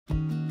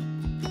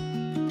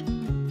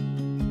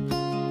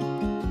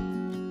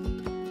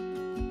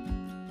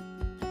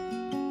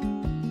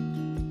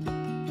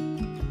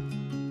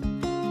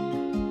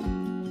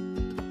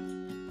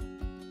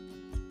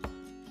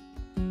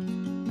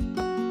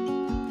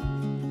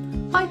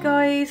Hi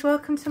guys,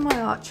 welcome to my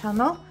art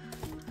channel.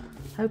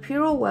 Hope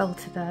you're all well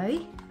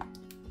today.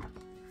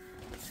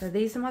 So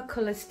these are my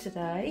colours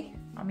today.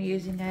 I'm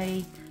using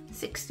a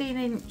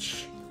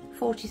 16-inch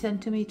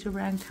 40cm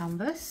round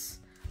canvas,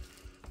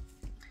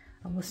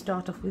 and we'll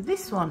start off with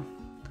this one.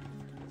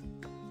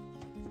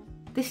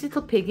 This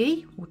little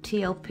piggy, or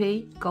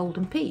TLP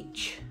Golden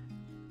Peach.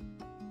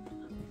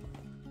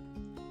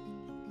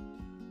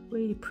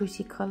 Really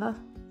pretty colour,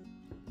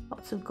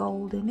 lots of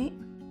gold in it.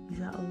 Is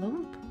that a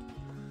lump?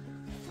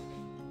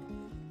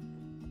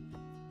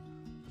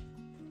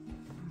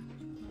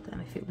 Don't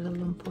know if it was a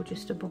lump or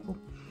just a bubble.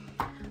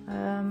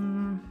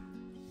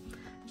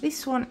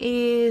 This one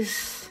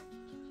is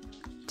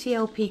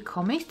TLP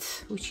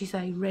Comet, which is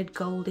a red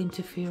gold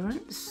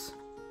interference.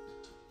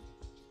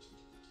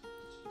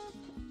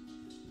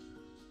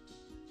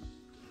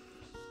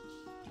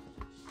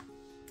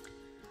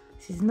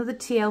 This is another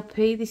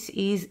TLP. This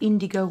is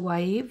Indigo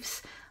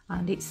Waves,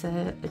 and it's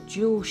a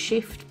dual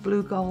shift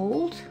blue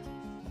gold.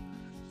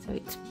 So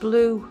it's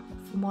blue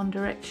from one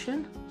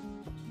direction.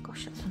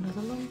 Gosh, that's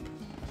another lump.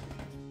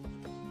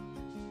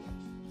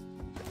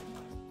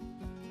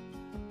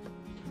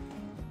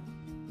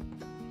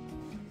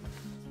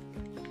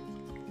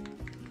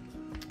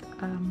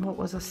 What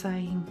was I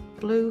saying?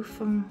 Blue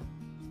from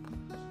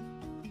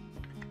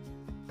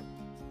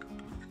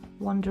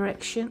one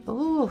direction.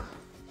 Oh,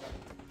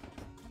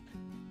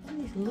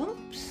 these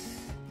lumps.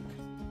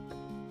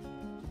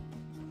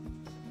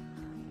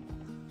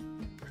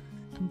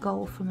 And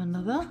gold from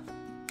another.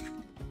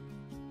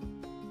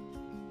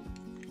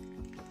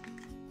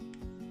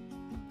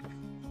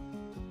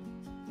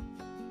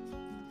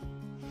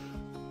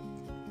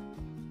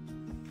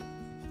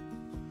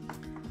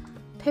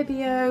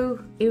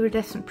 Pebeo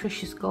Iridescent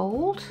Precious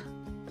Gold.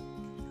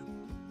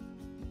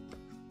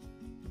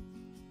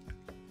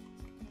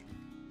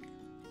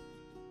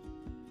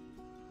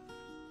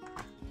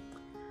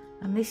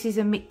 And this is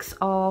a mix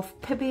of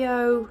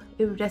Pebeo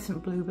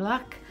Iridescent Blue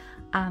Black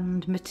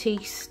and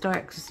Matisse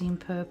Dioxazine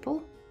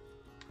Purple.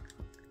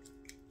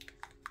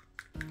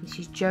 This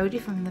is Jodie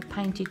from the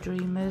Painted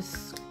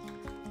Dreamers.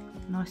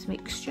 Nice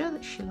mixture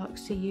that she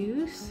likes to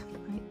use.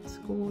 It's a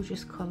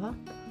gorgeous colour.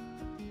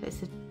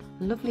 It's a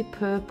lovely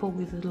purple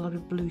with a lot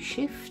of blue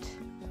shift.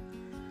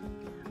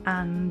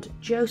 And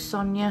Jo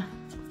Sonja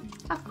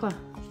Aqua.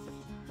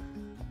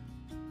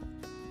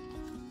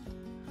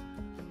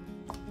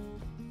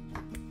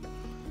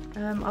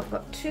 I've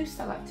got two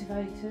cell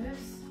activators,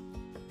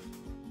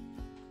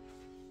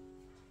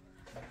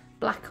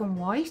 black and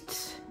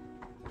white.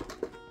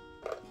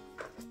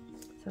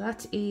 So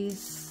that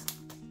is,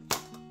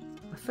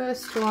 the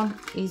first one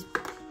is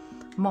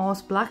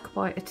Mars Black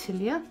by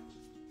Atelier.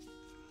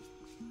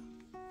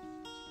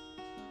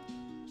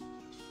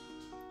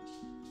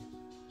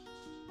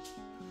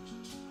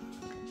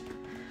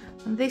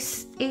 And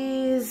this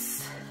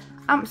is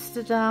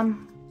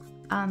Amsterdam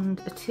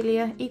and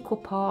Atelier, equal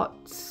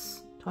parts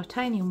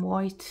titanium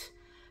white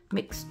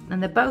mixed,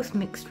 and they're both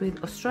mixed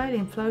with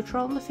Australian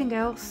Floetrol, nothing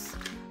else,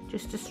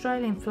 just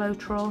Australian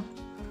Floetrol.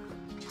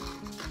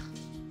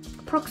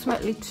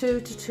 Approximately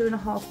 2 to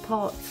 2.5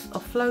 parts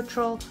of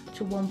Floetrol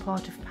to 1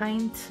 part of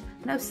paint,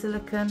 no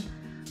silicone,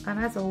 and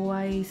as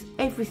always,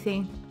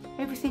 everything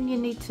you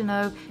need to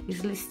know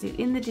is listed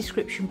in the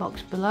description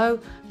box below.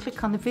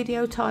 Click on the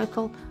video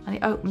title and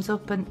it opens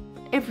up, and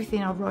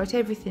everything, I'll write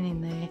everything in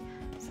there.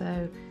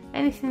 So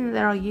anything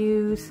that I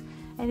use,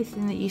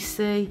 anything that you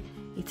see,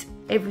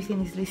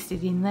 everything is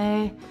listed in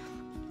there.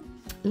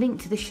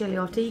 Link to the Shelley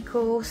Art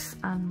e-course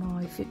and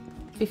my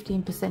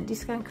 15%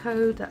 discount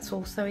code, that's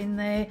also in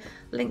there.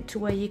 Link to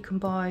where you can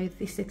buy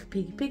this little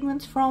piggy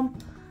pigments from.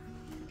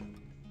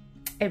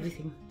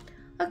 Everything.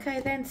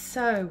 Okay then,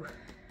 so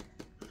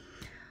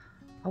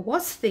I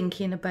was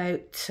thinking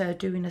about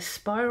doing a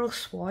spiral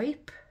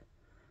swipe.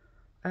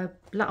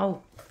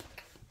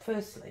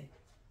 Firstly,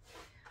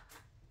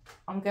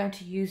 I'm going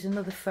to use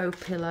another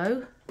faux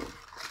pillow.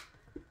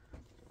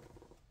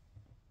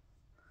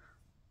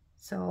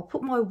 So I'll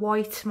put my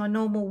white, my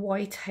normal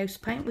white house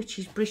paint, which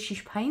is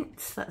British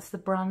Paints, that's the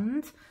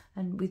brand,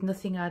 and with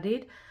nothing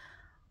added.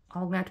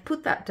 I'm going to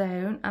put that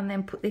down and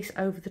then put this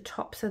over the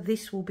top, so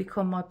this will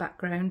become my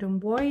background.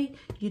 And why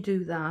you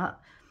do that,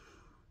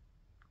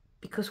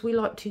 because we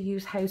like to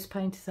use house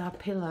paint as our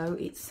pillow,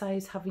 it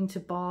saves having to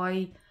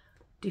buy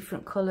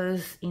different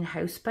colours in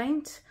house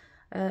paint.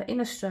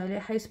 In Australia,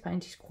 house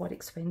paint is quite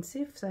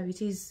expensive, so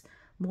it is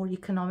more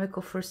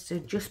economical for us to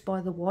just buy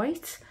the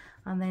white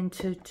and then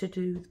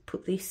to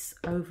put this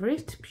over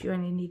it, because you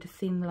only need a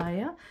thin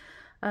layer.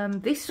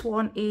 This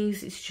one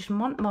it's just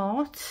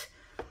Montmartre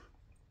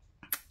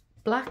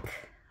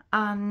black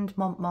and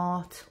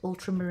Montmartre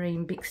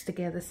ultramarine mixed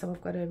together, so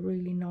I've got a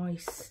really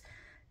nice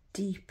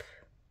deep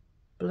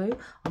blue.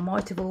 I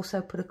might have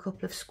also put a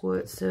couple of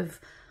squirts of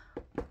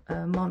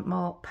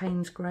Montmartre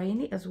Payne's grey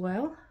in it as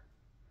well.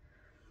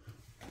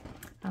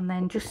 And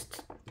then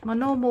just my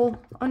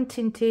normal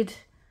untinted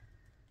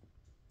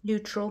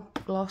neutral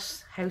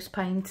gloss house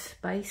paint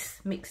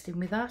base mixed in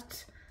with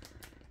that.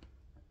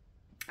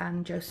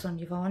 and Jo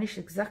Sonja varnish,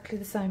 exactly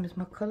the same as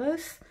my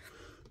colours.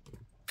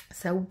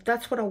 So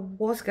that's what I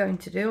was going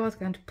to do. I was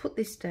going to put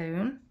this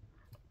down,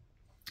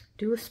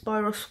 do a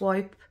spiral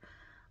swipe,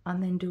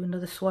 and then do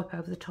another swipe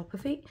over the top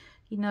of it,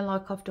 you know,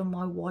 like I've done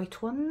my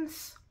white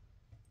ones,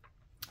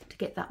 to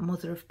get that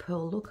mother of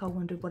pearl look. I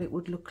wondered what it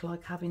would look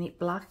like having it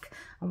black,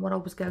 and what I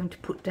was going to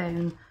put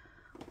down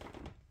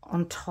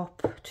on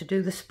top to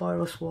do the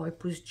spiral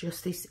swipe was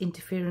just this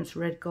interference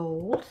red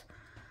gold,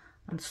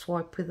 and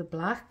swipe with the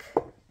black.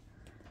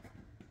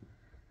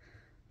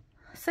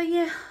 So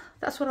yeah,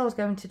 that's what I was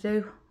going to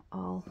do.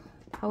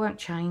 I won't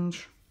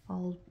change.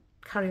 I'll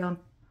carry on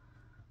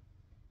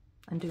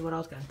and do what I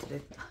was going to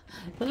do.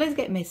 But let's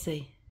get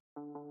messy.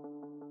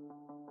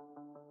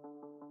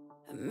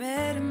 I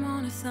met him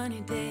on a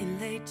sunny day in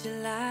late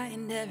July,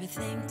 and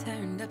everything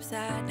turned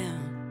upside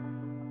down.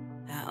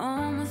 I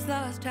almost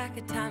lost track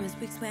of time as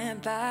weeks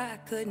went by. I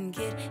couldn't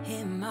get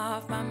him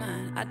off my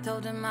mind. I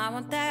told him I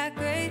want that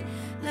great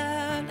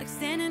love, like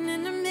standing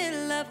in the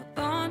middle of a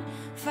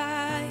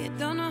bonfire. You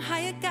don't know how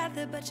you got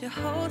there, but you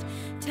hold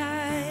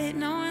tight,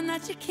 knowing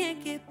that you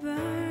can't get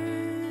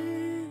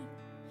burned.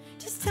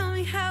 Just tell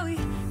me how we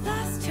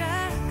lost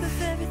track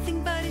of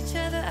everything but each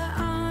other. I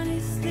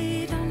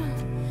honestly don't know.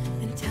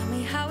 Then tell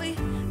me how we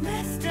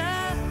messed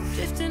up,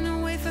 drifting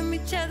away from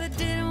each other.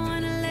 Didn't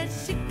want to let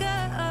you go.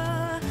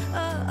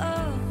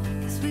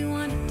 Cause we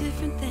wanted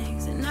different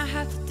things, and I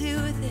have to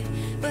deal with it,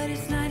 but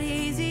it's not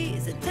easy.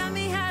 So tell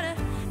me how to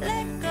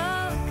let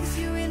go, cause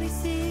you really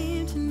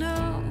seem to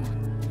know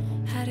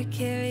how to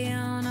carry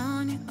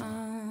on your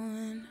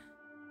own.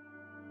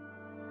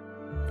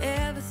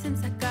 Ever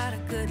since I got a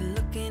good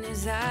look in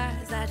his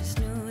eyes, I just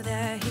knew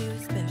that he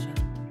was special.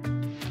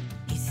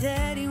 He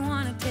said he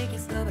wanted to take it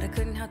slow, but I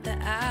couldn't help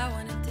that I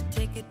wanted to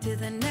take it to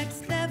the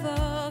next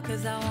level.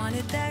 Cause I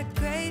wanted that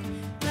great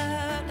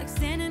love, like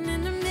standing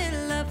in the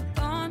middle of a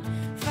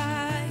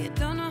bonfire. You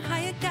don't know how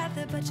you got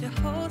there, but you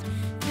hold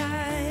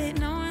tight,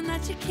 knowing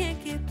that you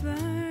can't get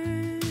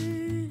burned.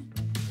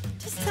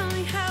 Just tell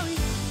me how we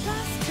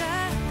lost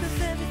track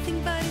of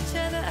everything but each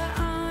other. I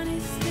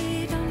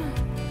honestly don't know.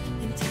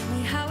 And tell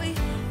me how we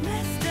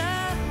messed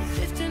up,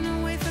 drifting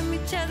away from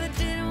each other.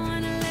 Didn't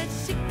want to let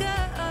you go.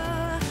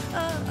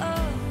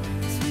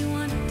 Cause we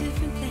wanted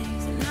different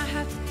things, and I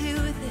have to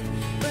deal with it,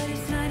 but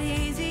it's not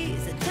easy.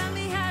 So tell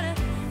me how to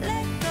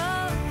let go,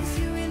 cause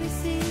you really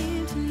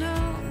seem to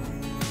know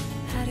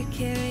how to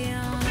carry on.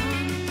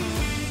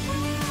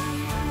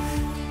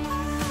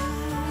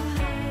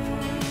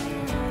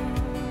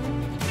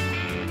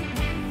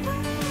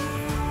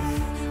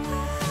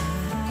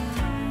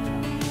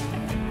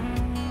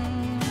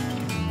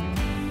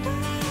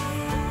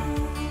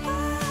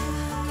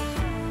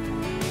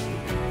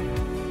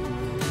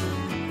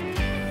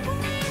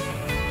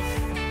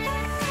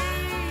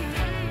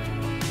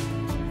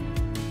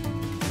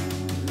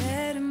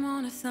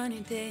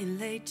 Sunny day in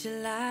late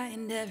July,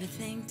 and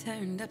everything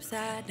turned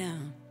upside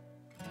down.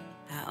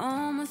 I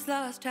almost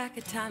lost track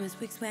of time as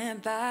weeks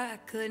went by. I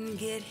couldn't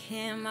get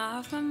him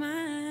off my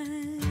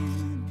mind.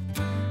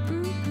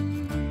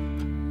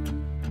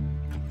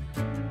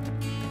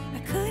 I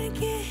couldn't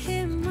get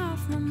him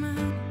off my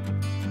mind.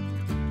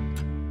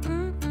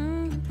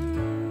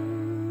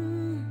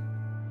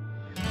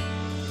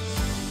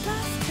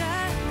 Lost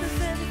track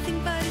of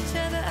everything but each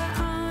other. I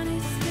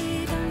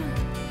honestly don't know.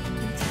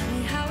 And tell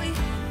me how we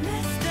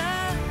messed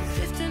up,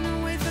 drifting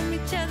away from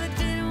each other.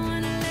 Didn't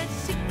want to let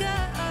you go.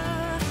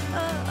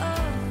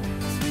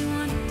 Cause we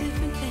wanted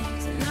different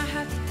things, and I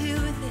have to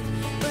deal with it,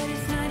 but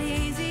it's not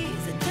easy.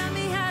 So tell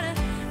me how to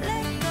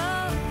let go,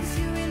 cause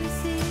you really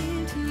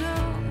seem to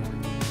know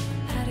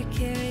how to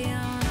carry on.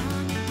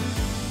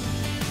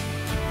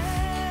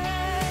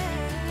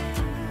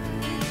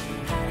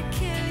 How to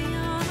carry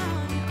on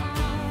your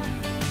own.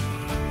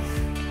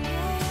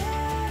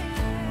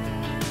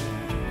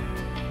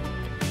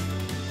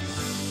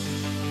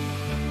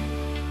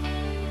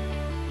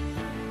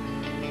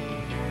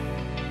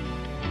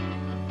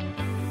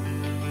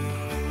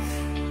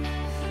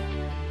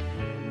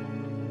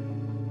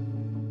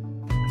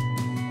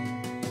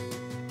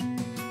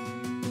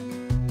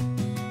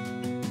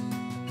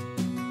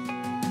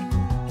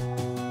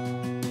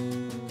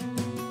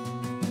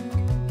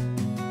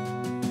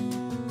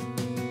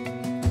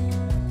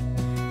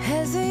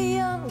 As a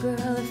young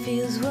girl, the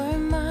fields were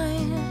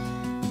mine.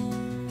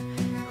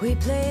 We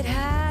played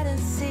hide and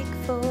seek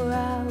for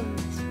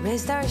hours,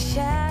 raised our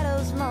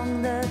shadows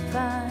among the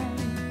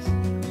pines.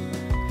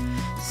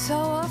 So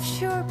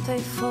offshore,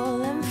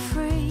 playful and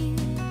free,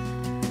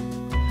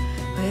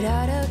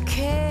 without a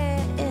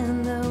care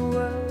in the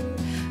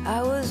world.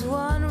 I was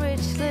one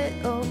rich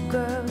little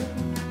girl,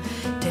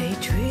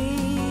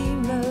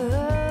 daydreamer,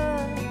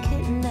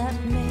 kidnap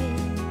me,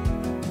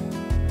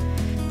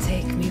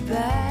 take me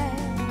back,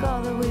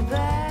 all the way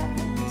back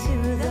to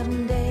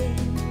them days,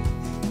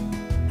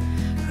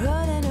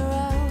 running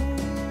around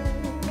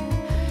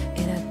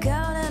in a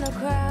gown and a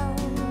crown,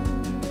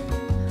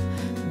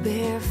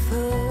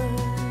 barefoot.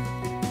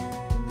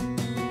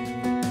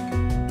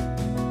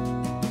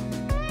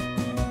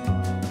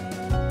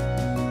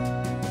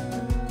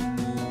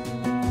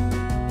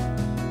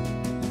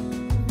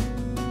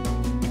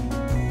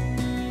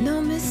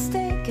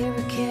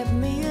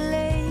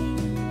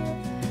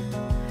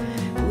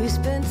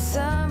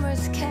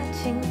 Summer's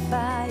catching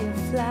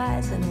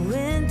fireflies and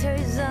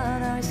winter's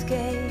on our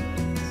skates.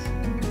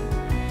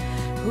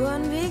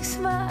 One big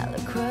smile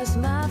across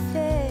my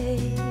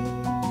face.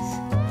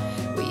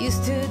 We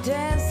used to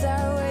dance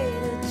our way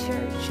to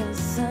church on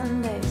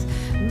Sundays.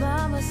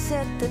 Mama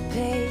set the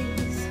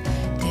pace.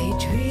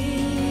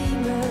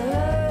 Daydreamer,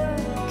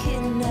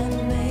 kidnap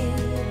me.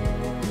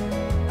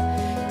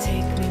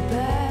 Take me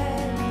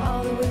back,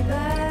 all the way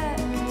back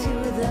to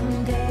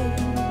them days.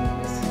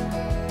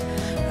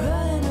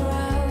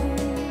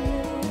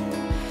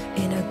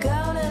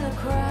 Gown and a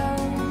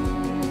crown,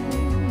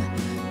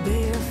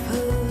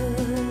 barefoot.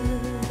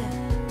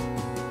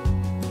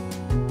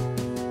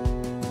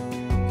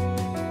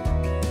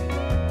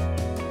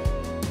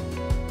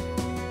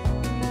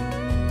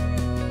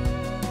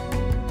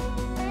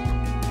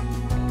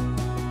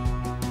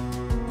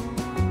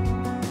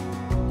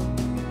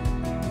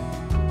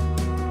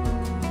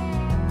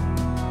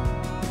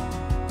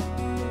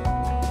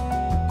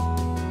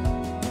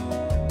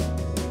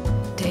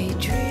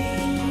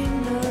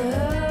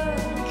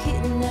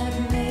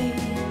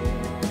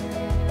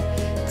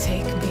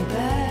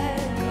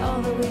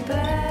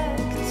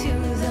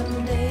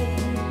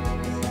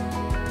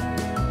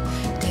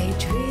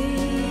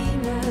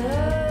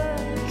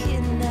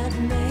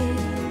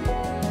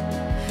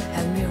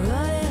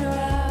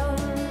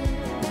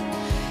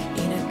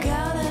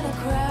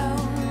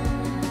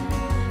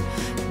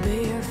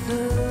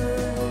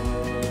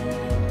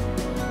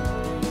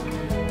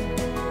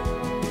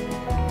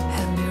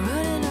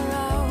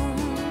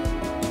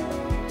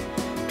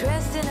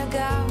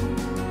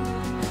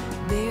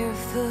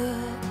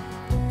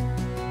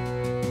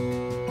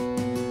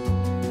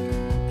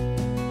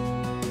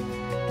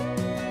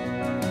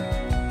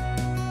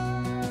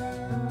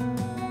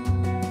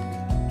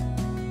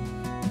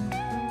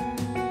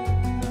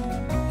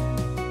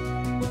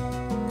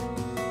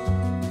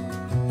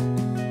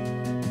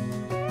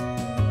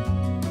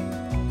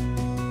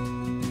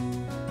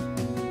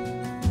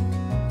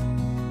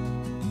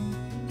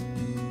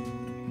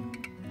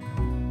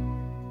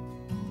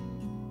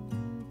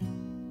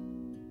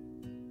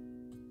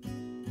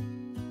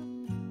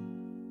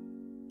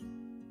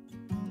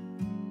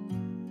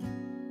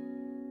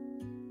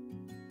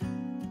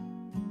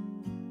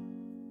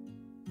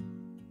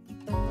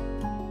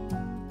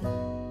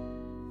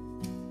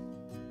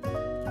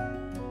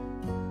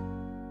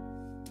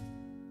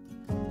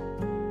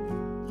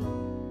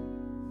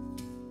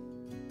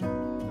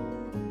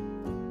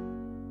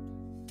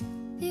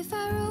 If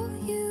I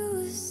wrote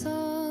you a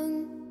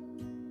song,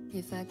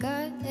 if I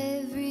got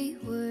every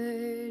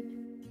word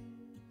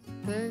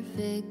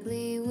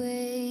perfectly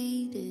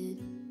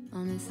weighted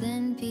on a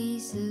thin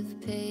piece of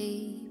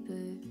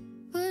paper,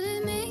 would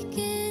it make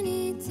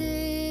any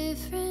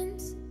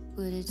difference?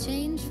 Would it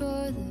change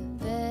for the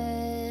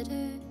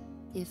better?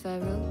 If I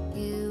wrote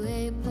you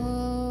a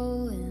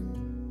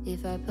poem,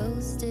 if I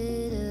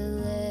posted a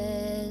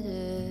letter?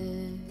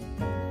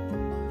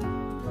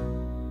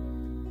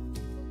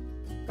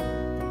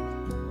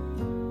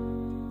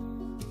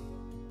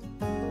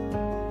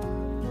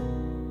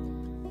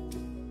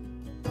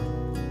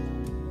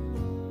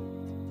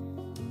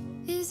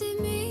 Is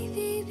it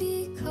maybe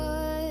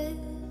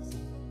because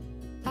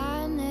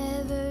I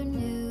never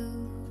knew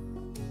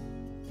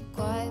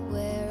quite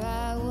where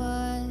I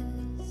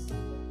was,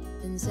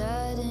 and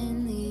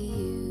suddenly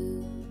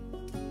you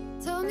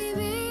told me,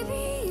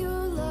 baby, you're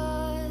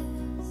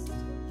lost,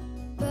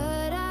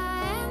 but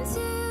I am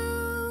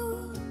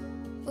too.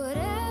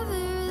 Whatever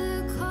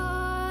the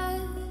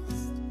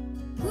cost,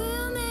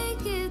 we'll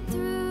make it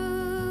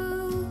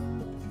through.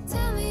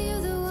 Tell me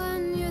you're the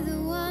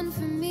one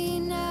for me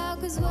now,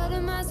 'cause what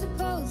am I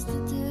supposed to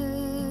do?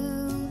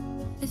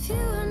 If you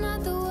are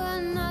not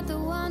the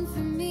one for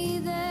me,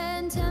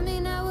 then tell me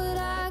now what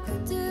I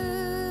could do.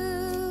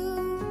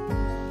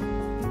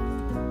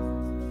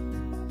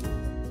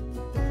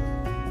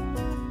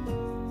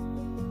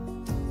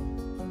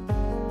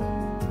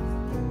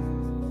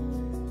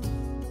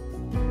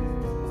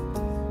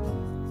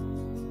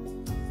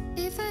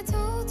 If I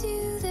told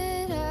you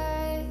that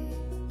I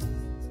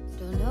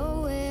don't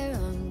know where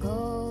I'm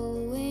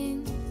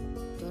going,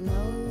 don't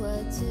know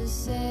what to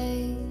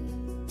say,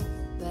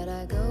 but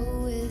I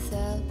go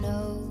without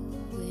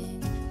knowing.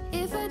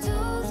 If I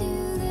told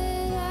you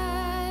that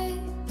I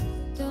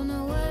don't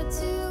know what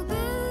to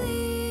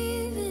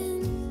believe in,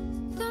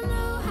 don't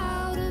know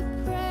how to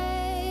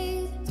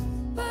pray,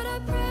 but I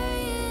pray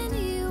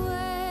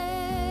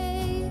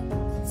anyway.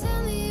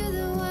 Tell me you're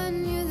the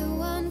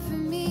one for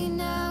me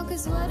now,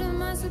 'cause what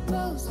am I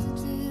supposed to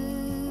do?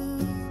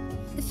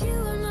 If you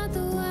are not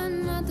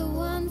the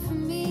one for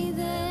me,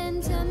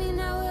 then tell me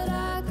now what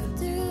I could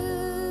do.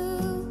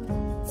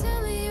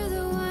 Tell me you're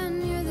the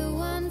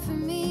one for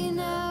me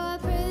now. I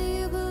pray that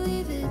you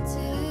believe it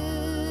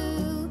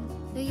too.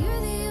 That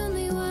you're the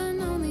only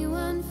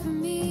one for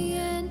me,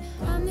 and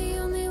I'm the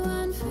only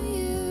one for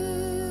you.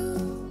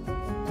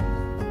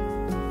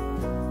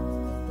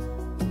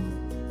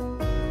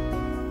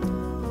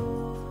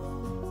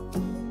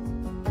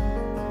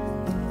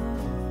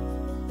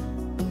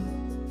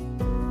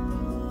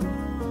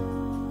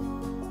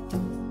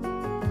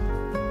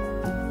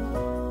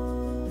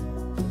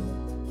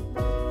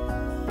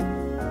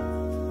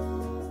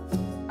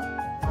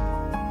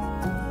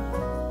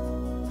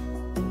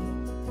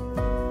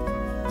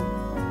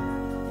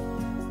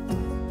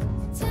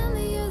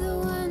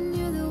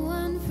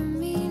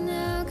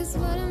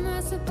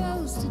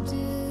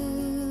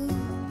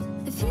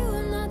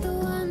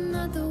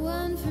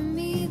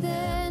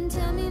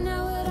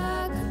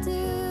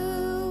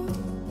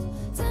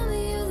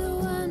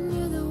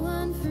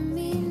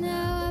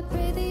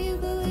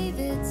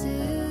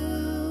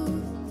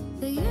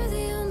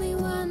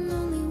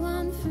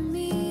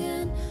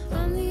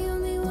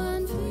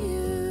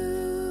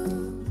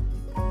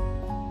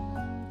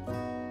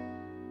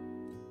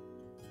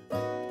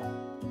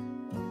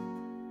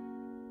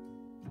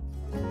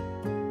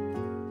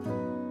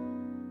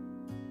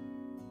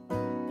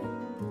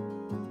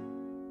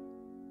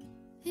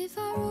 if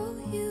I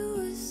wrote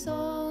you a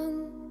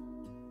song,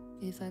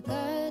 if I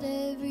got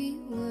every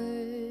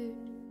word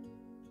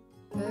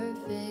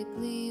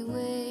perfectly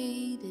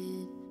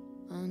weighted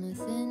on a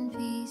thin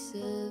piece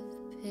of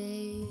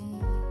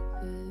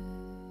paper.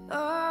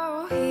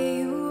 Oh, here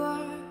you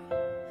are,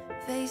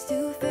 face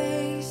to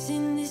face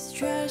in this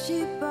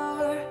trashy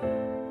bar.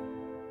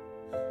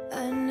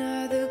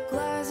 Another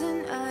glass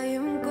and I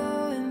am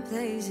going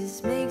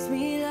places. Makes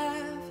me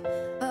laugh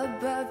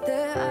about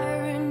the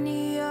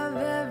irony of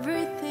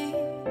everything.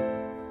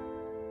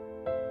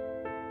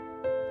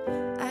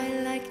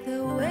 I like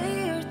the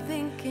way you're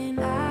thinking.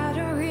 I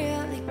don't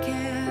really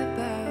care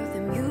about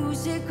the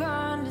music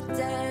on the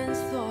dance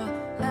floor.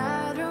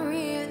 I don't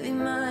really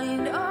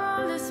mind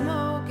all the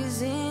smoke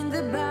is in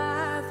the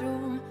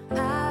bathroom.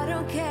 I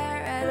don't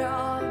care at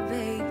all,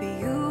 baby.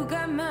 You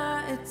got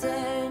my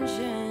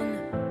attention.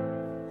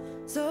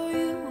 So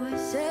you were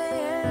saying,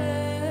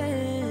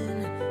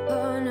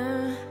 oh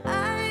no,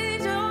 I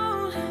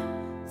don't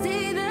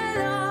see the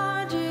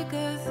logic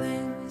of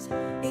things.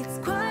 It's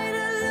quite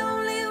a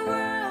lonely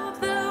world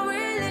that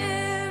we're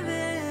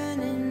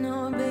living in.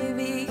 Oh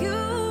baby, you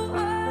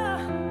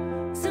are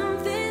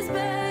something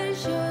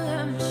special,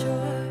 I'm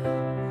sure.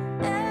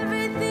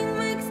 Everything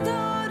makes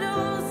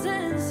total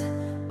sense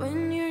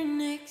when you're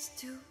next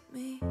to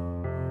me.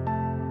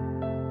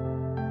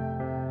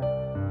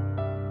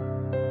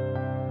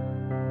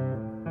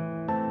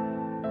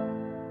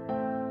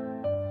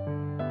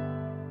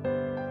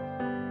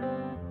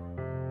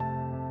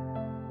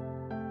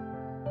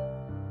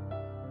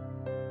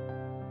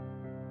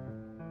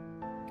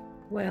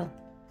 Well,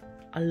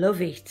 I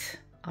love it.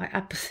 I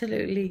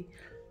absolutely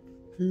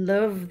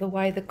love the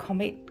way the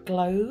Comet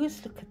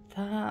glows. Look at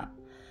that.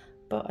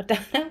 But I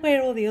don't know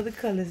where all the other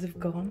colours have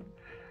gone.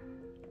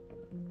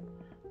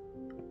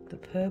 The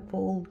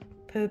purple,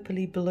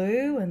 purpley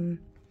blue, and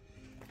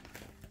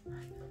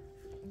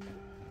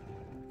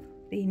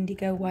the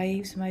Indigo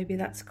Waves, maybe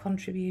that's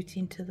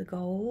contributing to the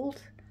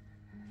gold.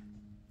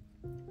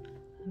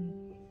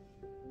 And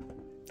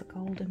the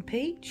Golden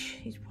Peach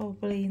is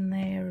probably in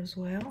there as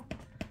well.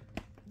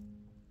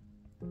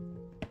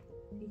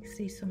 You can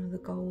see some of the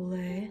gold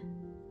there.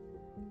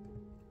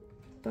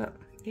 But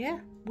yeah,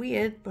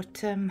 weird,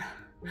 but none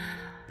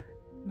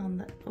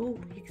that. Oh,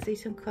 you can see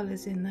some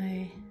colours in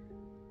there.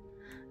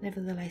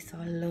 Nevertheless,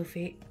 I love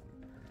it.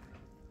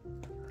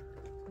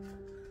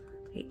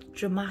 It's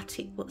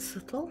dramatic but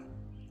subtle.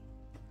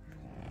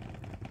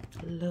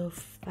 I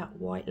love that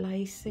white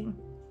lacing,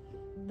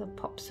 the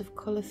pops of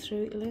colour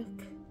through it.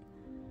 Look,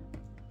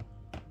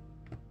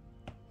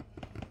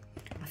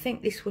 I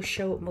think this will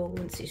show up more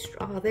once it's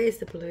dry. Oh, there's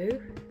the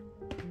blue.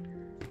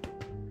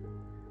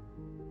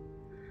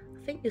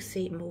 I think you'll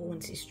see it more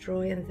once it's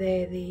dry, and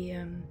there the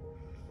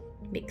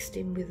mixed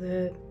in with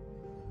the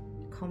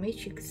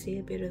Comet, you can see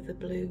a bit of the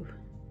blue,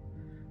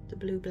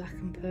 black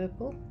and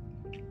purple.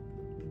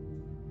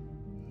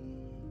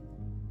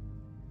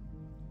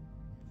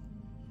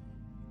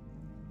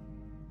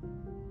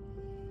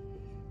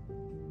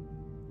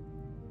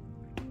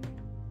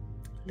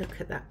 Look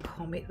at that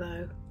Comet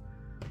though.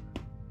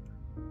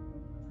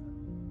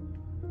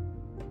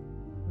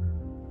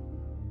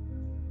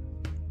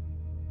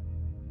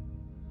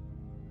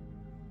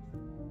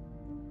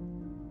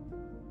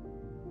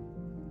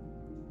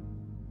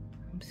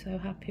 I'm so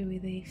happy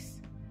with this.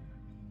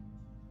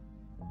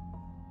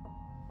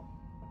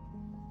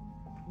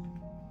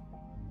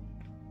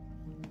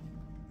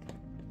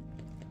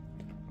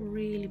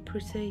 Really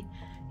pretty.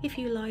 If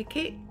you like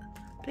it,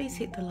 please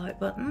hit the like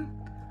button.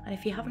 And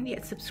if you haven't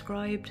yet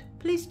subscribed,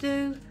 please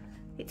do.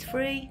 It's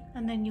free,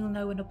 and then you'll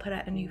know when I put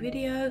out a new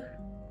video.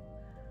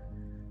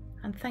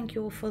 And thank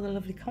you all for the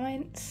lovely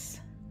comments.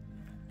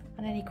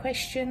 And any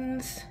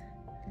questions,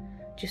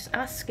 just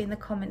ask in the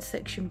comment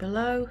section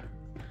below.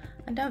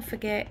 And don't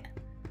forget,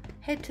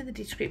 head to the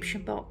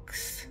description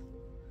box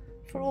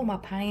for all my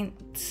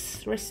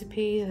paints,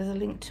 recipes. There's a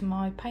link to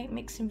my paint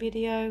mixing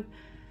video.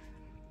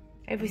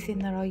 Everything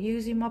that I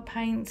use in my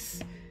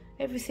paints,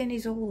 everything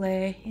is all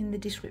there in the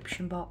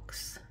description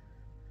box.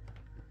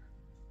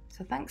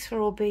 So thanks for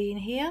all being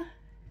here.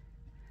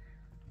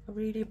 I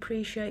really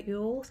appreciate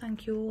you all.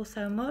 Thank you all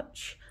so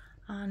much.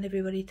 And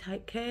everybody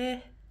take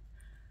care.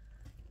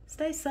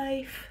 Stay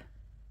safe.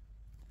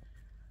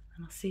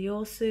 And I'll see you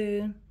all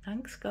soon.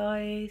 Thanks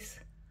guys.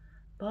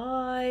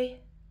 Bye.